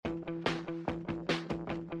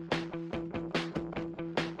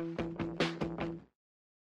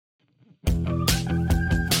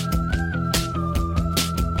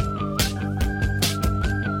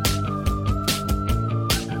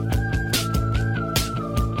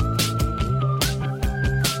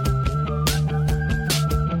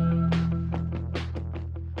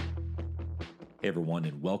everyone,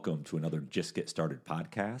 and welcome to another Just Get Started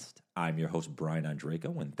podcast. I'm your host, Brian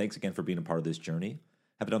Andreyko, and thanks again for being a part of this journey.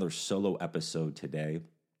 I have another solo episode today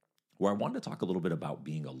where I wanted to talk a little bit about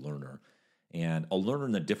being a learner, and a learner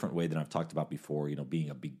in a different way than I've talked about before. You know, being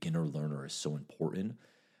a beginner learner is so important,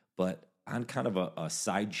 but on kind of a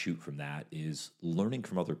side shoot from that is learning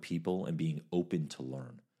from other people and being open to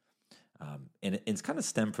learn. And it's kind of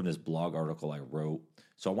stemmed from this blog article I wrote.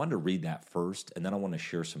 So I wanted to read that first, and then I want to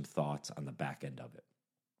share some thoughts on the back end of it.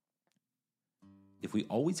 If we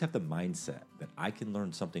always have the mindset that I can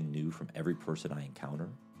learn something new from every person I encounter,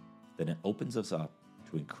 then it opens us up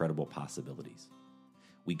to incredible possibilities.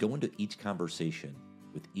 We go into each conversation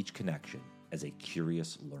with each connection as a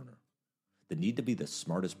curious learner. The need to be the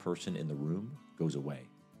smartest person in the room goes away.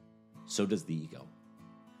 So does the ego.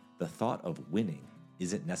 The thought of winning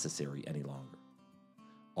isn't necessary any longer.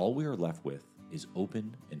 All we are left with is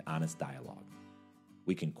open and honest dialogue.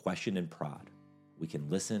 We can question and prod. We can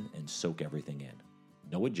listen and soak everything in.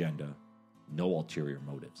 No agenda, no ulterior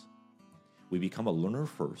motives. We become a learner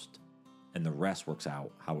first, and the rest works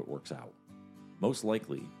out how it works out. Most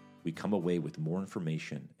likely, we come away with more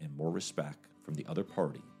information and more respect from the other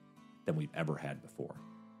party than we've ever had before.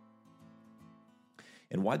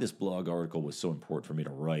 And why this blog article was so important for me to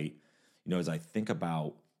write, as I think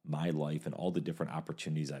about my life and all the different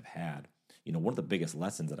opportunities I've had, one of the biggest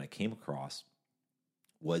lessons that I came across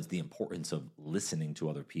was the importance of listening to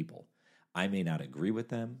other people. I may not agree with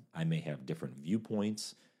them. I may have different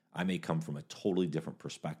viewpoints. I may come from a totally different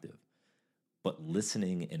perspective. But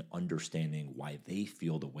listening and understanding why they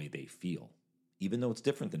feel the way they feel, even though it's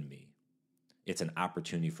different than me, it's an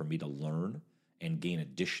opportunity for me to learn and gain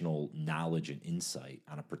additional knowledge and insight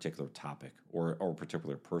on a particular topic or a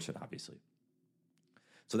particular person, obviously.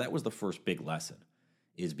 So that was the first big lesson,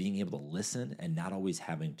 is being able to listen and not always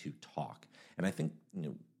having to talk. And I think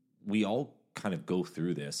we all kind of go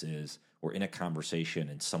through this, is we're in a conversation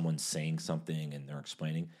and someone's saying something and they're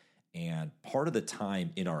explaining, and part of the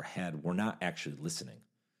time in our head, we're not actually listening.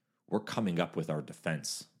 We're coming up with our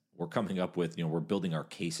defense. We're coming up with, we're building our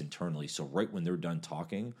case internally. So right when they're done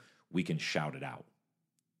talking, we can shout it out.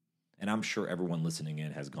 And I'm sure everyone listening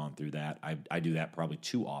in has gone through that. I do that probably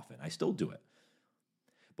too often. I still do it.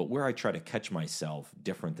 But where I try to catch myself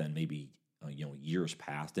different than maybe years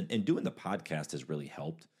past, and doing the podcast has really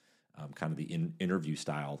helped, kind of the interview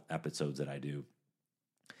style episodes that I do,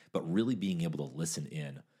 but really being able to listen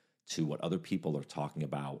in to what other people are talking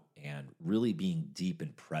about and really being deep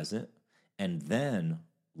and present, and then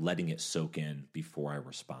letting it soak in before I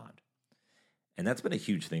respond. And that's been a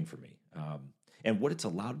huge thing for me. And what it's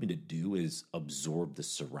allowed me to do is absorb the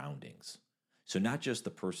surroundings. So not just the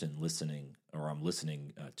person listening or I'm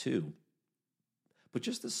listening to, but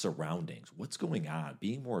just the surroundings. What's going on?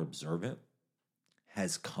 Being more observant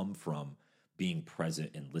has come from being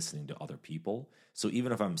present and listening to other people. So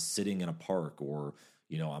even if I'm sitting in a park or,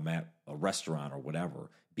 I'm at a restaurant or whatever,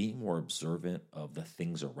 being more observant of the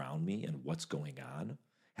things around me and what's going on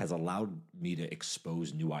has allowed me to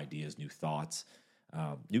expose new ideas, new thoughts,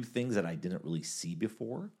 new things that I didn't really see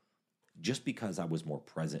before, just because I was more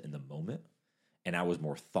present in the moment and I was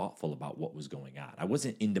more thoughtful about what was going on. I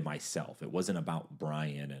wasn't into myself. It wasn't about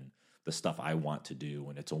Brian and the stuff I want to do,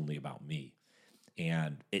 and it's only about me.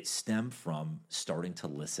 And it stemmed from starting to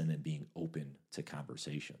listen and being open to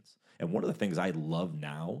conversations. And one of the things I love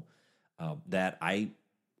now that I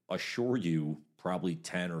assure you probably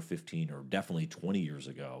 10 or 15 or definitely 20 years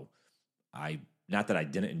ago, not that I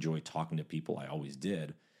didn't enjoy talking to people, I always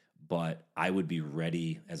did, but I would be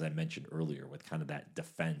ready, as I mentioned earlier, with kind of that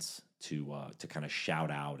defense to kind of shout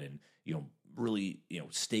out and, really,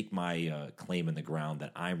 stake my claim in the ground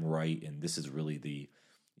that I'm right and this is really the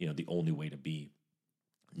only way to be.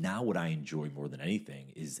 Now what I enjoy more than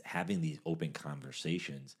anything is having these open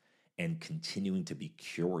conversations and continuing to be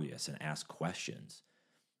curious and ask questions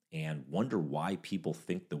and wonder why people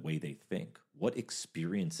think the way they think. What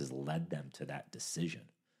experiences led them to that decision?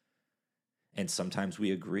 And sometimes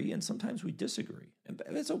we agree and sometimes we disagree. And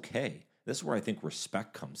that's okay. This is where I think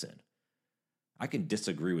respect comes in. I can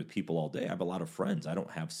disagree with people all day. I have a lot of friends I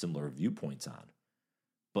don't have similar viewpoints on.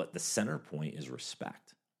 But the center point is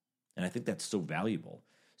respect. And I think that's so valuable.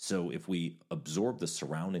 So if we absorb the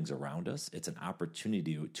surroundings around us, it's an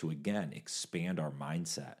opportunity to again, expand our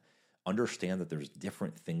mindset, understand that there's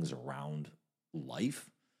different things around life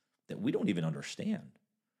that we don't even understand.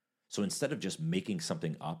 So instead of just making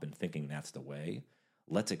something up and thinking that's the way,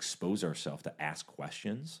 let's expose ourselves to ask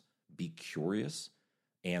questions, be curious,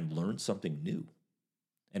 and learn something new.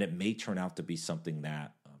 And it may turn out to be something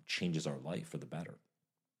that changes our life for the better.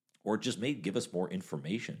 Or it just may give us more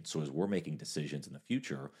information. So as we're making decisions in the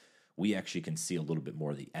future, we actually can see a little bit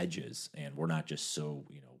more of the edges, and we're not just so,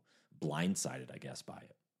 blindsided, I guess, by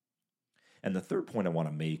it. And the third point I want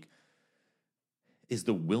to make is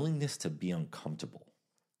the willingness to be uncomfortable.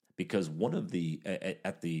 Because one of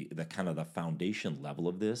at the kind of the foundation level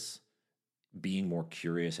of this, being more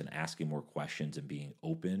curious and asking more questions and being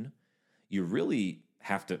open, you really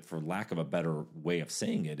have to, for lack of a better way of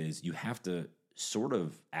saying it, is you have to sort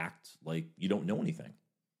of act like you don't know anything.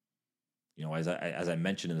 As I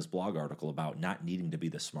mentioned in this blog article about not needing to be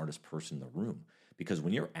the smartest person in the room, because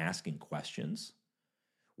when you're asking questions,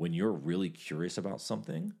 when you're really curious about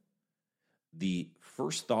something, the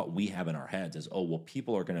first thought we have in our heads is, oh, well,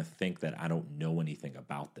 people are going to think that I don't know anything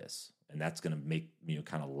about this, and that's going to make me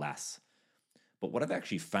kind of less. But what I've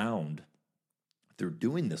actually found through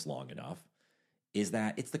doing this long enough is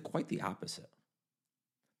that it's quite the opposite.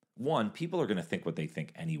 One, people are going to think what they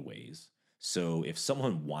think anyways. So if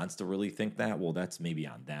someone wants to really think that, well, that's maybe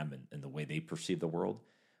on them and the way they perceive the world.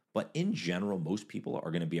 But in general, most people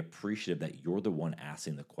are going to be appreciative that you're the one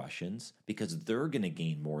asking the questions because they're going to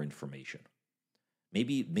gain more information.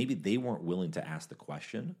 Maybe they weren't willing to ask the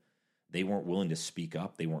question. They weren't willing to speak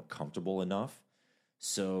up. They weren't comfortable enough.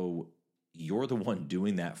 So you're the one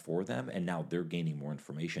doing that for them, and now they're gaining more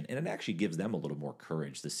information. And it actually gives them a little more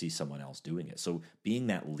courage to see someone else doing it. So being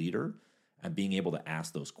that leader and being able to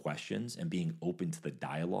ask those questions and being open to the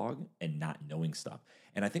dialogue and not knowing stuff.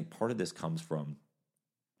 And I think part of this comes from,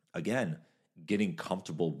 again, getting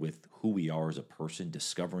comfortable with who we are as a person,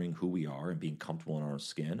 discovering who we are and being comfortable in our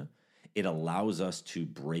skin. It allows us to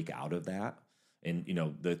break out of that. And,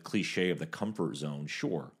 the cliche of the comfort zone,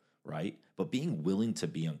 sure, right? But being willing to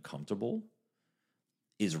be uncomfortable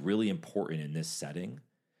is really important in this setting,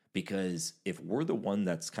 because if we're the one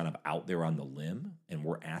that's kind of out there on the limb and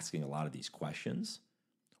we're asking a lot of these questions,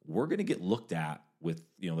 we're going to get looked at with,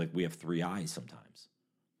 like we have three eyes sometimes.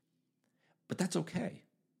 But that's okay,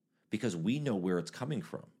 because we know where it's coming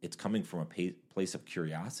from. It's coming from a place of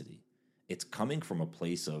curiosity. It's coming from a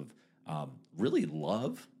place of really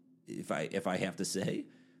love, if I have to say,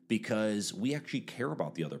 because we actually care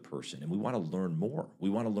about the other person and we want to learn more. We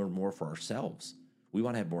want to learn more for ourselves. We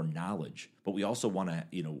want to have more knowledge, but we also want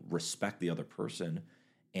to, respect the other person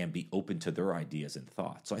and be open to their ideas and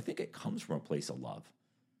thoughts. So I think it comes from a place of love.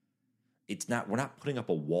 We're not putting up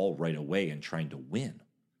a wall right away and trying to win.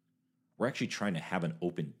 We're actually trying to have an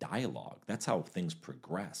open dialogue. That's how things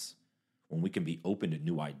progress. When we can be open to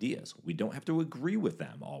new ideas. We don't have to agree with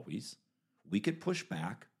them always. We could push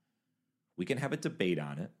back. We can have a debate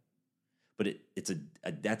on it. But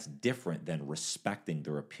that's different than respecting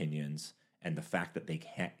their opinions and the fact that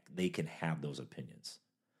they can have those opinions.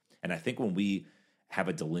 And I think when we have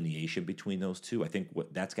a delineation between those two, I think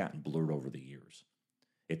that's gotten blurred over the years.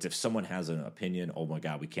 It's if someone has an opinion, oh my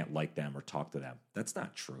God, we can't like them or talk to them. That's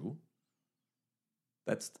not true.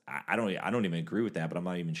 I don't even agree with that, but I'm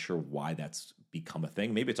not even sure why that's become a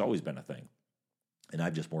thing. Maybe it's always been a thing, and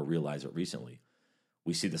I've just more realized it recently.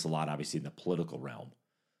 We see this a lot, obviously, in the political realm.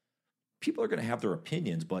 People are going to have their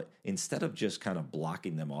opinions, but instead of just kind of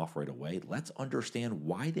blocking them off right away, let's understand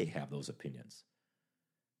why they have those opinions.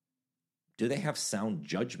 Do they have sound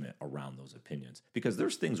judgment around those opinions? Because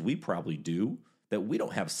there's things we probably do that we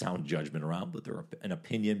don't have sound judgment around, but they're an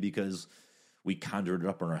opinion because we conjured it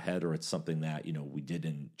up in our head, or it's something that, we did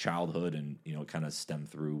in childhood and, it kind of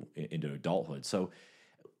stemmed through into adulthood. So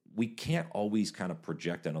we can't always kind of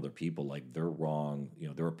project on other people like they're wrong,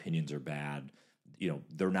 their opinions are bad,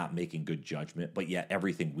 they're not making good judgment, but yet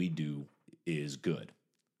everything we do is good.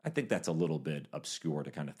 I think that's a little bit obscure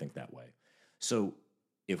to kind of think that way. So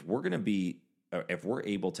if we're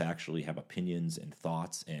able to actually have opinions and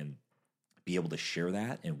thoughts and be able to share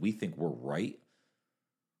that, and we think we're right,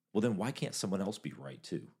 well, then why can't someone else be right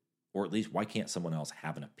too? Or at least why can't someone else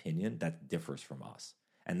have an opinion that differs from us?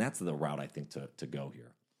 And that's the route I think to go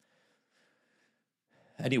here.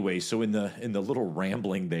 Anyway, so in the little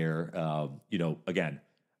rambling there, again,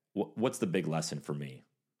 what's the big lesson for me?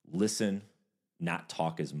 Listen, not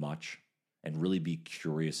talk as much, and really be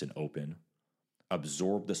curious and open.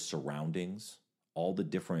 Absorb the surroundings, all the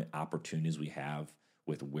different opportunities we have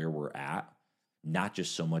with where we're at. Not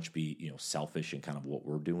just so much be, selfish in kind of what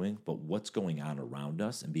we're doing, but what's going on around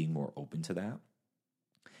us and being more open to that.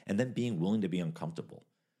 And then being willing to be uncomfortable.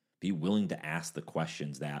 Be willing to ask the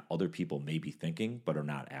questions that other people may be thinking but are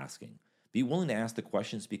not asking. Be willing to ask the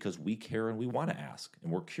questions because we care and we want to ask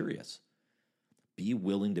and we're curious. Be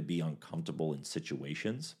willing to be uncomfortable in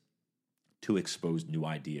situations to expose new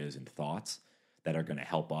ideas and thoughts that are going to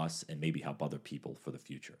help us and maybe help other people for the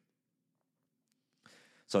future.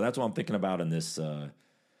 So that's what I'm thinking about in this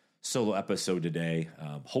solo episode today.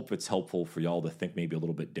 Hope it's helpful for y'all to think maybe a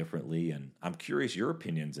little bit differently, and I'm curious your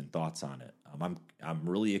opinions and thoughts on it. I'm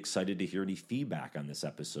really excited to hear any feedback on this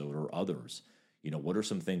episode or others. What are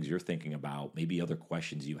some things you're thinking about? Maybe other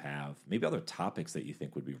questions you have, maybe other topics that you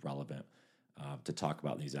think would be relevant to talk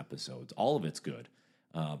about in these episodes. All of it's good.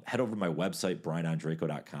 Head over to my website,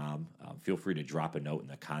 brianondraco.com. Feel free to drop a note in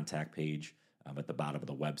the contact page at the bottom of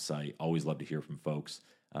the website. Always love to hear from folks.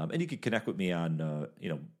 And you can connect with me on,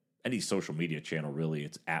 any social media channel, really.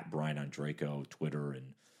 It's at brianondraco, Twitter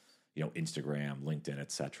and, Instagram, LinkedIn,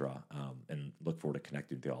 etc. And look forward to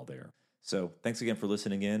connecting with you all there. So thanks again for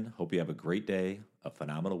listening in. Hope you have a great day, a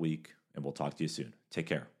phenomenal week, and we'll talk to you soon. Take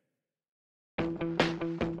care.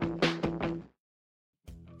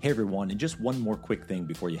 Hey everyone, and just one more quick thing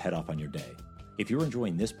before you head off on your day. If you're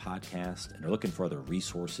enjoying this podcast and are looking for other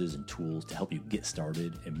resources and tools to help you get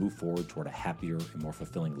started and move forward toward a happier and more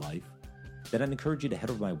fulfilling life, then I'd encourage you to head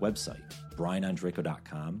over to my website,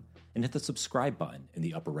 brianondraco.com, and hit the subscribe button in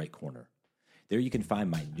the upper right corner. There you can find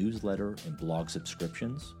my newsletter and blog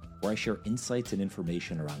subscriptions, where I share insights and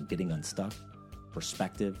information around getting unstuck,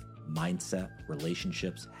 perspective, mindset,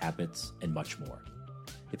 relationships, habits, and much more.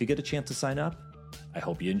 If you get a chance to sign up, I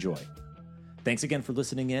hope you enjoy. Thanks again for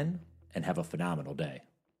listening in, and have a phenomenal day.